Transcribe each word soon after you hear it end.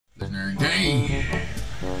Hey,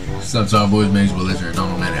 what's up, y'all boys, man? It's your legend.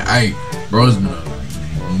 Don't know, man. Hey, bro, it's been a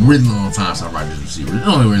really long time since I rocked this receiver. It's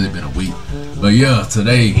only really been a week. But yeah,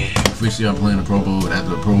 today, officially I'm playing the Pro Bowl. And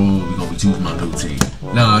after the Pro Bowl, we're going to be choosing my new team.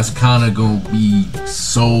 Now, it's kind of going to be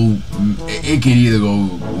so, it can either go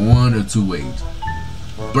one or two ways.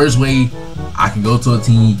 First way, I can go to a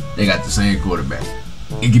team, they got the same quarterback.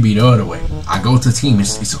 It can be the other way. I go to a team,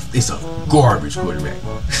 it's a garbage quarterback.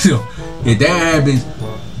 So, if that happens,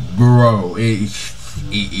 bro,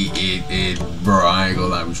 bro, I ain't gonna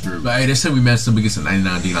lie, we screwed. But hey, they said we matched up against a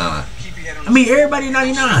 99 D line. I mean, everybody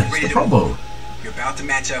 99. It's the Pro Bowl. You're about to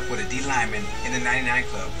match up with a D lineman in the 99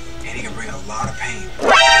 club, and he can bring a lot of pain.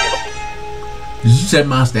 Did you check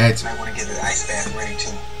my stats? I want to get the ice bath ready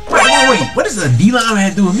too. Wait. What does a D lineman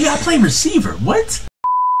have to do with me? I play receiver. What?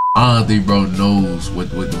 I don't think bro knows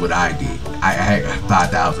what I did. I had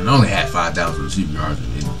 5,000. I only had 5,000 receiving yards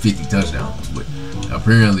and 50 touchdowns. But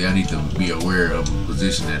apparently I need to be aware of a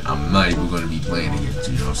position that I'm not even going to be playing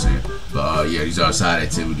against. You know what I'm saying? But yeah, these are side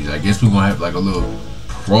activities. I guess we're going to have like a little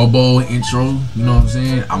Pro Bowl intro. You know what I'm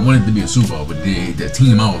saying? I wanted it to be a Super Bowl, but the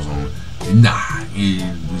team I was on, nah, it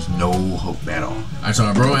was no hope at all. Alright,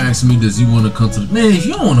 so bro asked me, does he want to come to the... Man, if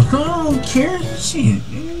you don't want to come, I don't care. Shit,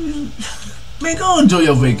 man, go enjoy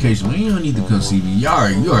your vacation, man. You don't need to come see me. You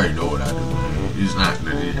already know what I do, man. It's not.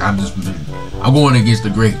 I'm going against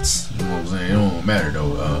the greats. You know what I'm saying? It don't matter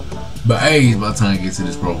though. But hey, it's about time to get to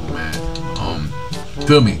this program, man.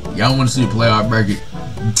 Feel me? Y'all want to see a playoff bracket?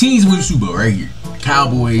 Teams win Super Bowl right here.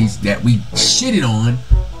 Cowboys that we shitted on.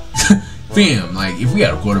 Fam, like if we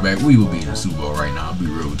had a quarterback, we would be in the Super Bowl right now. I'll be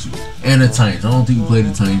real with you. And the Titans. I don't think we played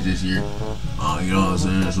the Titans this year. You know what I'm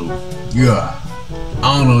saying? So yeah.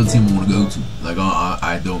 I don't know what team I want to go to. Like,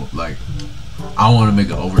 I don't, like, I want to make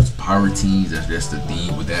an overpowered team. That's the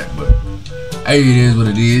theme with that. But, hey, it is what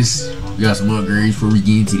it is. We got some upgrades before we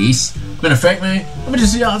get into this. Matter of fact, man, let me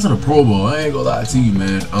just see y'all to the Pro Bowl. I ain't gonna lie to you,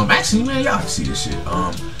 man. Actually, man, y'all can see this shit.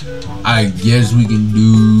 I guess we can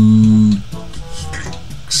do...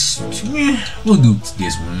 Yeah, we'll do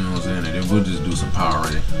this one, you know what I'm saying? And then we'll just do some power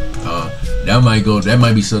running. That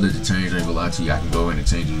might be something to change. I ain't gonna lie to you. I can go in and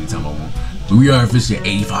change it anytime I want. But we are officially at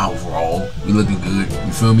 85 overall. We looking good.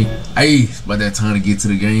 You feel me? Hey, it's about that time to get to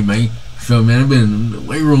the game, man. You feel me? I've been in the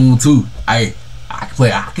weight room too. Hey, I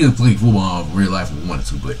could play football in real life if we wanted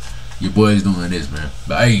to, but your boy's doing this, man.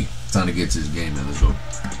 But hey, it's time to get to this game, man. Let's go.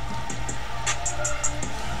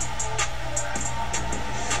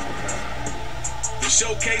 The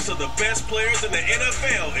showcase of the best players in the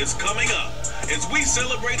NFL is coming up as we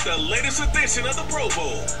celebrate the latest edition of the Pro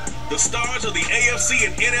Bowl. The stars of the AFC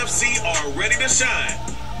and NFC are ready to shine.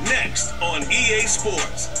 Next on EA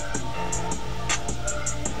Sports.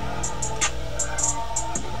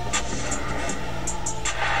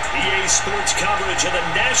 EA Sports coverage of the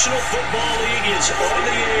National Football League is on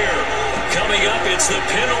the air. Coming up, it's the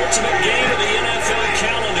penultimate game of the NFL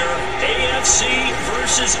calendar. AFC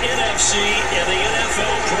versus NFC in the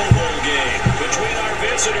NFL Pro Bowl game between our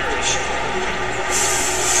visitors.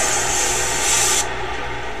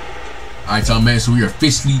 Alright, y'all, man, so we are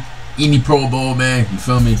officially in the Pro Bowl, man. You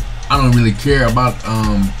feel me? I don't really care about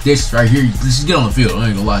this right here. Let's just get on the field. I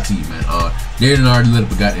ain't gonna lie to you, man. They didn't already let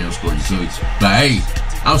up a goddamn score, you feel me? But hey,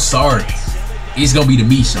 I'm sorry. It's gonna be the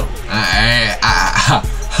me show. I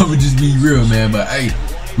would just be real, man. But hey,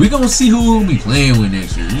 we're gonna see who we'll be playing with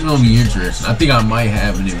next year. It's gonna be interesting. I think I might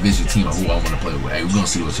have an envisioned team of who I want to play with. Hey, we're gonna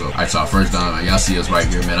see what's up. Alright, y'all, first down, man. Y'all see us right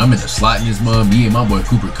here, man. I'm in the slot in this mug. Me and my boy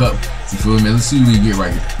Cooper Cup. You feel me, man? Let's see what we get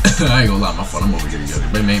right here. I ain't gonna lie, my fault. I'm over here together.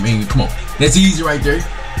 But man, come on. That's easy right there.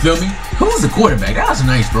 Feel me? Who's the quarterback? That was a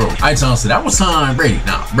nice throw. Alright, y'all, so that was Tom Brady.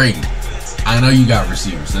 Nah, Brady. I know you got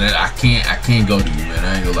receivers, so that I can't go to you, man.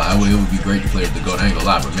 I ain't gonna lie. It would be great to play with the GOAT. I ain't gonna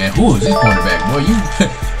lie, but man, who is this quarterback, boy? You,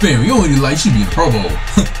 fam, you only like you should be in the Pro Bowl.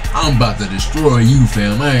 I'm about to destroy you,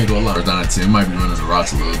 fam. I ain't gonna lie. Down at 10, might be running the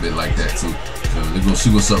routes a little bit like that too. Let's go see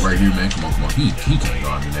what's up right here, man. Come on. He can't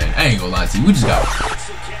guard me, man. I ain't gonna lie to you. We just got.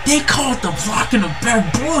 They called the block in the back.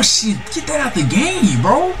 Bullshit. Get that out the game,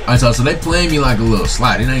 bro. Alright, so they playing me like a little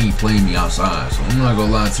slot. They ain't playing me outside. So I'm not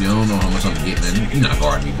gonna lie to you. I don't know how much I'm gonna get, man. You're not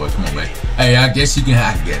guarding me, boy. Come on, man. Hey, I guess you can.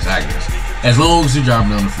 I guess. As long as you're driving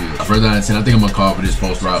down the field. Further down at 10, I think I'm gonna call for this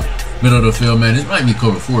post route. Middle of the field, man. This might be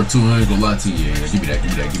cover 4-2. I ain't gonna lie to you. Yeah, give me that.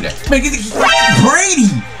 Man, get the Brady.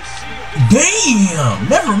 Damn.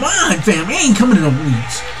 Never mind, fam. He ain't coming in the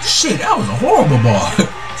weeds. Shit, that was a horrible ball.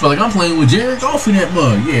 So like I'm playing with Jared Goff in that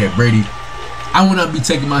mug. Yeah, Brady. I will not be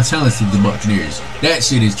taking my talents to the Buccaneers. That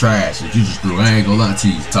shit is trash that you just threw. I ain't gonna lie to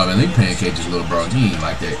you. Talk about them pancake just little bro. You ain't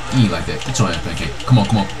like that. You ain't like that. Get your ass pancake. Come on,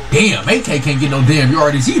 come on. Damn, AK can't get no damn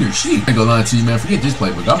yardage either. Shit. I ain't gonna lie to you, man. Forget this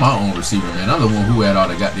playbook. I'm my own receiver, man. I'm the one who had all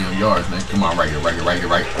the goddamn yards, man. Come on, right here, right here, right here,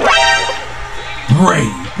 right here.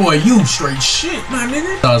 Brady, boy, you straight shit, my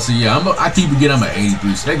nigga. So yeah, I keep forgetting I'm at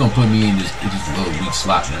 83, so they gonna put me in this little weak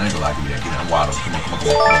slot, man. I ain't gonna lie to you, I'm wide open. Come on, come on, come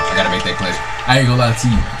on, come on. I gotta make that clutch. I ain't gonna lie to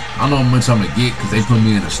you. I don't know how much I'm gonna get because they put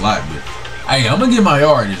me in a slot, but hey, I'm gonna get my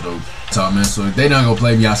yardage though. So man, so if they not gonna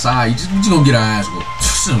play me outside, you just gonna get our ass whooped.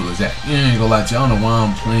 Simple as that. You ain't gonna lie to you. I don't know why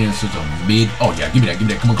I'm playing such a mid. Oh yeah, give me that,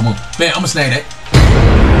 give me that. Come on, come on. Man, I'm gonna snag that.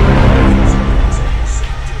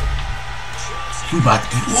 We about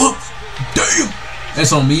to get whooped. Damn.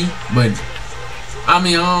 That's on me, but I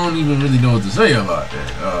mean I don't even really know what to say about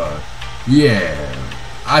that. Yeah,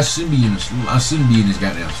 I shouldn't be in this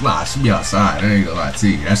goddamn slot. I should be outside. I ain't gonna lie to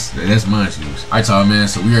you. That's my excuse. Alright, y'all, man.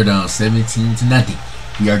 So we are down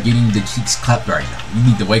 17-0. We are getting the cheeks clapped right now. We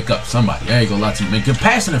need to wake up somebody. I ain't gonna lie to you, man. Get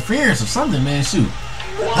pass interference or something, man. Shoot.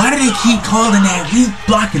 Why do they keep calling that weak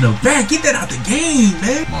blocking the back? Get that out the game,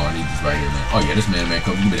 man. Come on, I need this right here, man. Oh yeah, this man,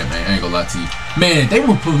 come give me that, man. I ain't gonna lie to you. Man, they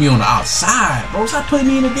won't put me on the outside, bro. Stop putting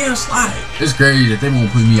me in the damn slide. It's crazy that they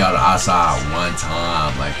won't put me out the outside one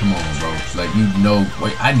time. Like, come on, bro. Like, you know,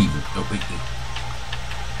 wait, I need to. Oh, wait.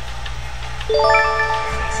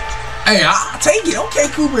 Hey, I'll take it.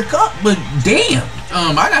 Okay, Cooper Kupp, but damn.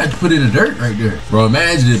 I gotta put it in the dirt right there. Bro,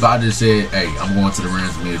 imagine if I just said, hey, I'm going to the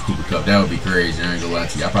Rams with me as Cooper Kupp. That would be crazy. I ain't gonna lie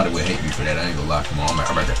to you. I probably would hate me for that. I ain't gonna lie. Come on,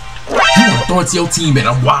 I'm right there. You wanna throw it to your teammate.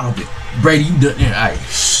 I'm wide open. Brady, you done there. Alright,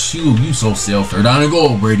 shoot, you so self. Third down and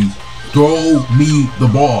goal, Brady. Throw me the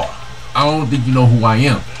ball. I don't think you know who I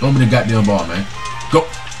am. Throw me the goddamn ball, man. Go.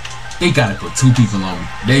 They gotta put two people on me.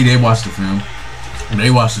 They watched the film. When they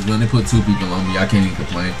watched the film, they put two people on me. I can't even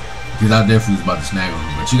complain. Because I definitely was about to snag on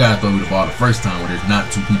him. But you gotta throw me the ball the first time where there's not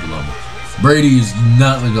two people on me. Brady is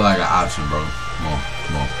not looking like an option, bro. Come on,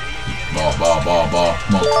 come on. Ball, ball, ball, ball.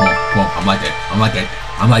 Come on, come on, come on. I'm like that. I'm like that.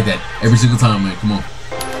 I'm like that. Every single time, man. Come on.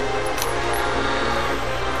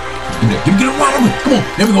 Give me that. Give me it wide open. Come on.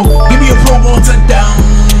 There we go. Give me a Pro Bowl touchdown.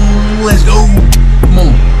 Let's go. Come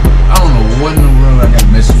on. I don't know what in the world I got a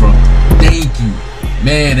message from. Thank you.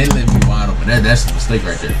 Man, they let me wide open. That's a mistake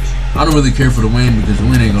right there. I don't really care for the win because the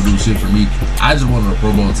win ain't gonna do shit for me. I just wanted a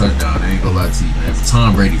Pro Bowl touchdown. I ain't gonna lie to you, man.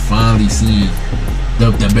 Tom Brady finally seeing the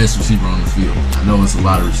best receiver on the field. I know it's a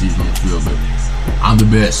lot of receivers on the field, but I'm the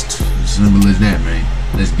best. As simple as that, man.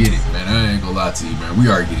 Let's get it, man. I ain't gonna lie to you, man. We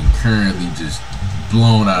are getting currently just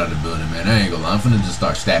blown out of the building, man. I ain't gonna lie. I'm finna just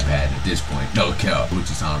start stat padding at this point. No cap. Which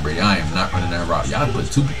is Tom Brady. I am not running that route. Y'all put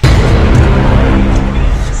two.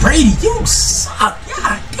 Brady, you suck.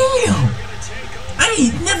 God damn. I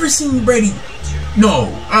ain't never seen Brady.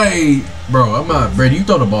 No, bro, I'm not Brady. You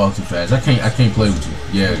throw the ball too fast. I can't play with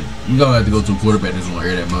you. Yeah, you gonna have to go to a quarterback that's gonna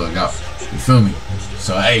air that mug out. You feel me?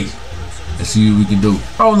 So hey, let's see what we can do.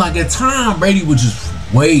 Bro, like at time Brady would just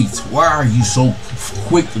wait. Why are you so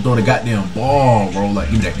quick to throw the goddamn ball, bro?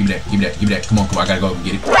 Like, give me that, give me that, give me that, give me that. Come on, I gotta go and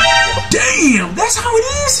get it. Damn, that's how it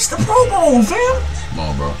is. It's the Pro Bowl, fam. Come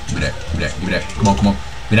on, bro. Give me that, give me that, give me that. Come on, come on.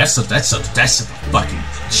 Man, that's a fucking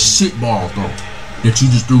shit ball throw that you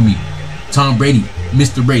just threw me. Tom Brady,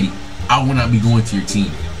 Mr. Brady, I will not be going to your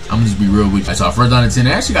team. I'm gonna just be real with you. So first down and 10,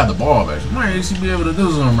 I actually got the ball back. I might actually be able to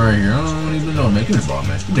do something right here. I don't even know, man. Give me the ball,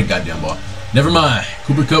 man. Give me the goddamn ball. Never mind.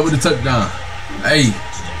 Cooper Kupp with a touchdown. Hey,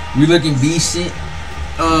 we looking decent.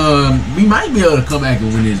 We might be able to come back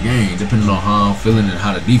and win this game, depending on how I'm feeling and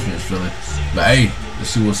how the defense feeling. But hey,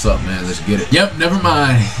 let's see what's up, man. Let's get it. Yep, never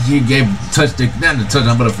mind. You gave not the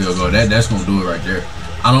touchdown, but a field goal. That's gonna do it right there.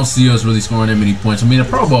 I don't see us really scoring that many points. I mean, a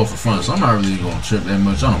Pro Bowl for fun, so I'm not really gonna trip that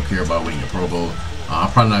much. I don't care about winning a Pro Bowl.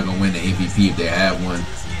 I'm probably not gonna win the MVP if they have one,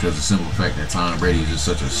 because the simple fact that Tom Brady is just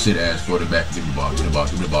such a shit ass quarterback. Give me the ball, give me the ball,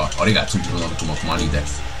 give me the ball. Oh, they got two people on. Come on, I need that.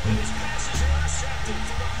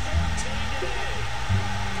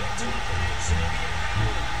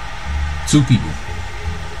 Two people.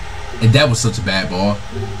 And that was such a bad ball.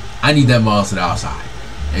 I need that ball to the outside.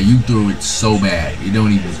 And you threw it so bad. You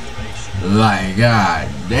don't even, like, god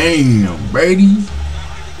damn, Brady.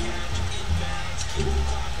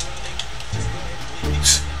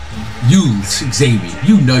 You, Xavier,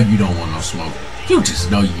 you know you don't want no smoke. You just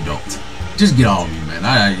know you don't. just get on me, man.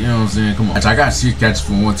 You know what I'm saying? Come on. I got 6 catches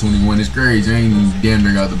for 121. It's crazy. I ain't even damn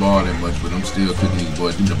near got the ball that much, but I'm still cooking these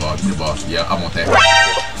boys. Give me the ball. Give me the ball. Yeah, I want that.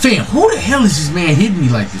 Fam, who the hell is this man hitting me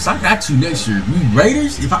like this? I got you next year. We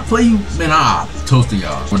Raiders? If I play you, man, I'll toast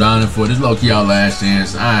y'all. We're down there for this low-key y'all last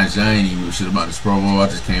chance. I ain't even give a shit about this Pro Bowl. I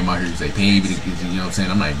just came out here to say, pay me to get, you know what I'm saying?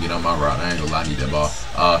 I'm not even getting on my route. I ain't gonna lie, I need that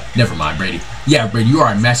ball. Never mind, Brady. Yeah, Brady, you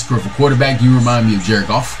are a massacre for quarterback. You remind me of Jared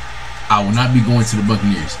Goff. I will not be going to the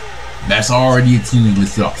Buccaneers. That's already a team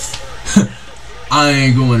listed off. I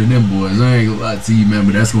ain't going to them boys. I ain't gonna lie to you, man,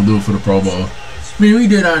 but that's gonna do it for the Pro Bowl. I mean, we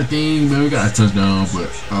did our thing, man. We got a touchdown,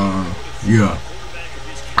 but yeah,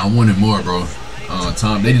 I wanted more, bro.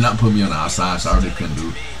 Tom, they did not put me on the outside, so I really couldn't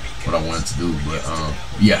do what I wanted to do. But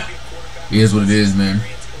yeah, it is what it is, man.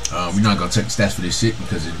 We're not gonna check the stats for this shit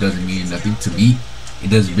because it doesn't mean nothing to me. It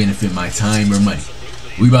doesn't benefit my time or money.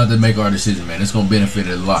 We about to make our decision, man. It's gonna benefit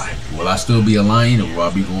a lot. Will I still be a Lion, or will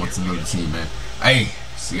I be going to another team, man? Hey,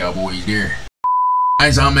 see y'all boys there.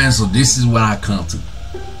 Alright, y'all, man. So this is what I come to.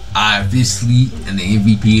 I officially am the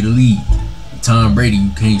MVP of the league. Tom Brady,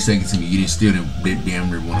 you can't say it to me. You didn't damn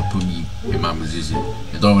near want to put me in my position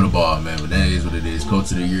and throw me the ball, man. But that is what it is.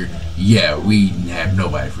 Coach of the year. Yeah, we have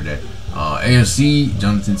nobody for that. AFC,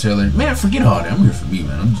 Jonathan Taylor. Man, forget all that. I'm here for me,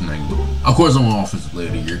 man. I'm just not even. Of course, I'm an offensive player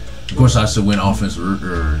of the year. Of course, I should win offensive.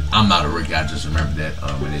 I'm not a rookie. I just remember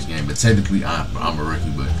that in this game. But technically, I'm a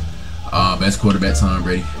rookie. But best quarterback, Tom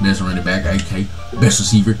Brady. Best running back, AK. Best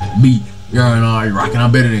receiver, me. You're rocking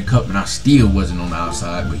out better than Cup, and I still wasn't on the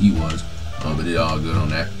outside, but he was. But it's all good on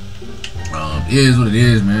that. It is what it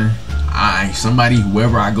is, man.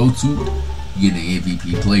 Whoever I go to, get an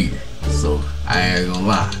MVP player. So I ain't gonna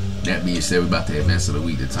lie. That being said, we're about to advance to the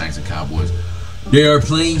week. The Titans and Cowboys, they are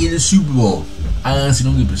playing in the Super Bowl. I honestly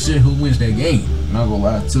don't give a shit who wins that game. I'm not gonna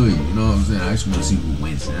lie to you. You know what I'm saying? I just want to see who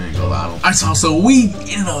wins. I ain't gonna lie. So we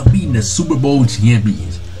ended up beating the Super Bowl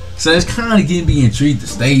champions. So it's kind of getting me intrigued to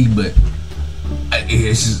stay, but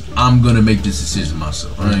it's just, I'm gonna make this decision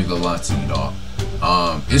myself. I ain't gonna lie to you, dog.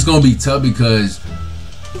 It's gonna be tough because,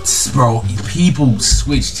 bro, people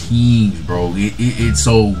switch teams, bro. It's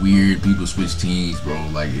so weird. People switch teams, bro.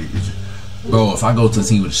 Like, bro, if I go to a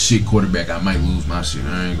team with a shit quarterback, I might lose my shit.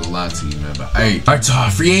 I ain't gonna lie to you, man. But hey, all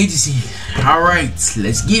right, free agency. All right,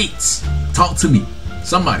 let's get it. Talk to me.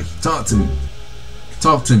 Somebody, talk to me.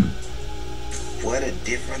 Talk to me. What a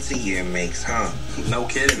difference a year makes, huh? No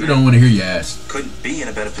kidding, We man. don't want to hear your ass. Couldn't be in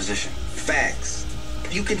a better position. Facts.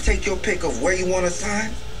 You can take your pick of where you want to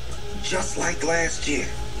sign, just like last year.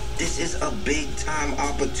 This is a big-time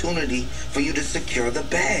opportunity for you to secure the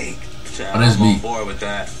bag. that's I'm me. on board with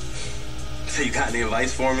that. So you got any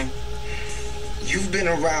advice for me? You've been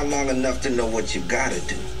around long enough to know what you gotta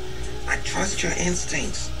do. I trust your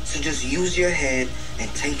instincts, so just use your head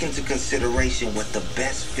and take into consideration what the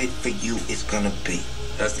best fit for you is gonna be.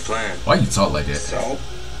 That's the plan. Why you talk like that? So,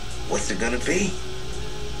 what's it gonna be?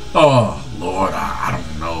 Oh, Lord, I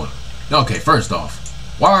don't know. Okay, first off,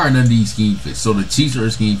 why are none of these scheme fits? So the Chiefs are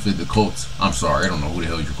a scheme fit, the Colts, I'm sorry, I don't know who the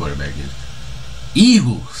hell your quarterback is.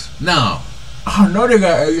 Eagles, no. I know they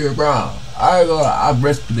got A.J. Brown. I've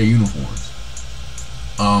rested their uniforms.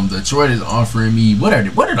 Detroit is offering me, what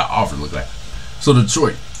did the offer look like? So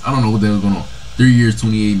Detroit, I don't know what the hell's going on. 3 years,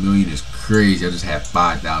 $28 million is crazy. I just had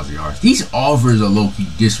 5,000 yards. These offers are low-key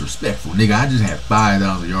disrespectful, nigga. I just had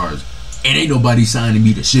 5,000 yards, and ain't nobody signing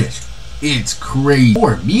me to shit. It's crazy.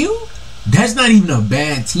 $4 million? That's not even a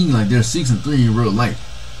bad team. Like, they're 6-3 in real life,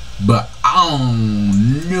 but I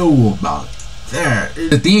don't know about that.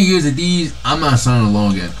 The thing is that these, I'm not signing a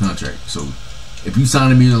long-ass contract. So if you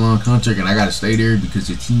signing me a long contract and I gotta stay there because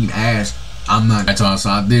your team asked, I'm not. That's all. So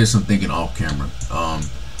I did some thinking off camera.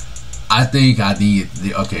 I think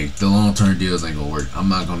okay, the long-term deals ain't gonna work. I'm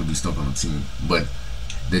not gonna be stuck on the team. But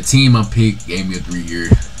the team I picked gave me a 3-year.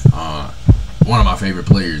 One of my favorite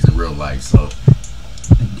players in real life. So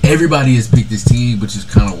everybody has picked this team, which is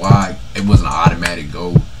kind of why it wasn't an automatic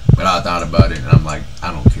goal. But I thought about it and I'm like,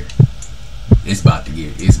 I don't care. It's about to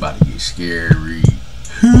get scary.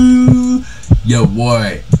 Yo,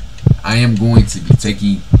 boy, I am going to be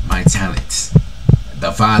taking my talents,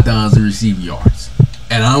 the 5,000 receiving yards,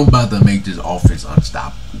 and I'm about to make this offense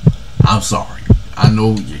unstoppable. I'm sorry. I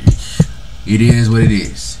know it is what it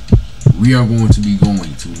is. We are going to be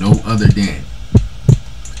going to no other than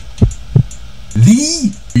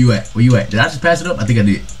Where you at? Where you at? Did I just pass it up? I think I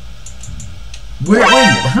did. Where are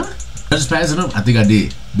you? Huh? Did I just pass it up? I think I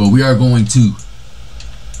did. But we are going to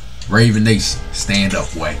Raven Nation. Stand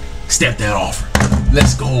up, boy. Step that offer.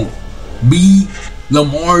 Let's go. Me,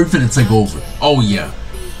 Lamar, finna take over. Oh, yeah.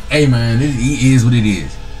 Hey, man, it is what it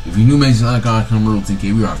is. If you new Major Icon come Rule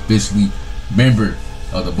 10K, we are officially member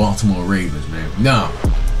of the Baltimore Ravens, man. Now,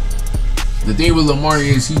 the thing with Lamar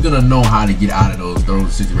is he's gonna know how to get out of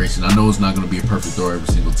those situations. I know it's not gonna be a perfect throw every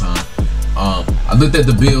single time. I looked at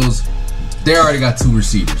the Bills. They already got 2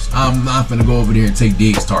 receivers. I'm not gonna go over there and take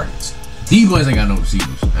Diggs targets. These boys ain't got no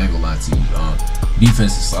receivers. I ain't gonna lie to you.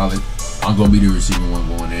 Defense is solid. I'm gonna be the receiver one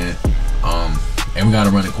going in. And we gotta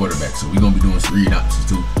run the quarterback, so we're gonna be doing some read options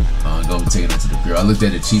too. Gonna be taking that to the field. I looked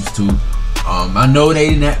at the Chiefs too. I know they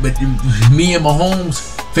didn't have, but me and Mahomes,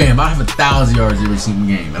 fam, I have 1,000 yards every single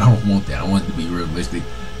game, and I don't want that. I want it to be realistic.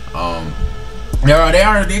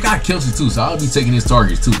 They got Kelsey too, so I'll be taking his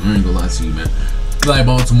targets too. I ain't gonna lie to you, man. I feel like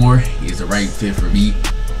Baltimore is the right fit for me.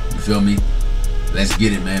 You feel me? Let's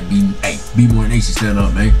get it, man. Be more nation, stand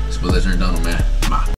up, man. It's Belizer and Donald, man. Bye.